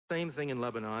same thing in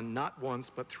Lebanon, not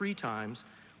once, but 3 times,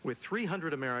 with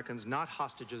 300 Americans not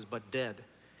hostages but dead.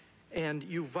 And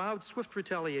you vowed swift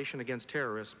retaliation against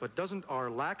terrorists, but doesn't our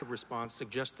lack of response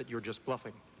suggest that you're just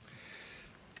bluffing?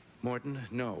 Morton,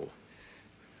 no.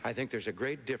 I think there's a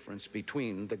great difference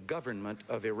between the government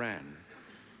of Iran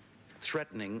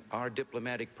threatening our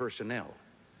diplomatic personnel,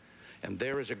 and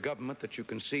there is a government that you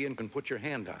can see and can put your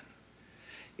hand on.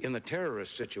 In the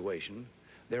terrorist situation,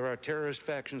 there are terrorist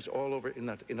factions all over. In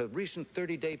a recent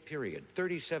 30-day period,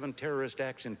 37 terrorist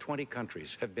acts in 20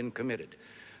 countries have been committed.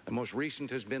 The most recent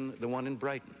has been the one in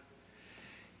Brighton.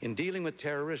 In dealing with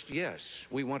terrorists, yes,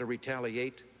 we want to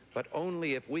retaliate, but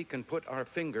only if we can put our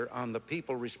finger on the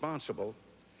people responsible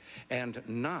and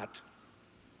not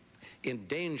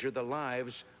endanger the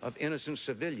lives of innocent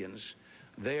civilians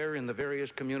there in the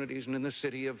various communities and in the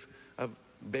city of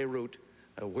Beirut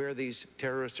where these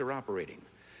terrorists are operating.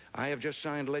 I have just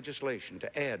signed legislation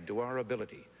to add to our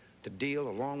ability to deal,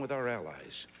 along with our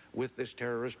allies, with this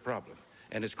terrorist problem.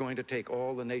 And it's going to take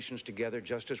all the nations together,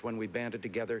 just as when we banded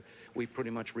together, we pretty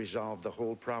much resolved the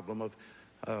whole problem of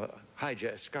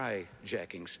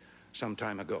skyjackings some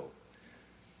time ago.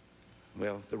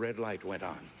 Well, the red light went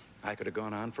on. I could have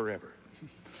gone on forever.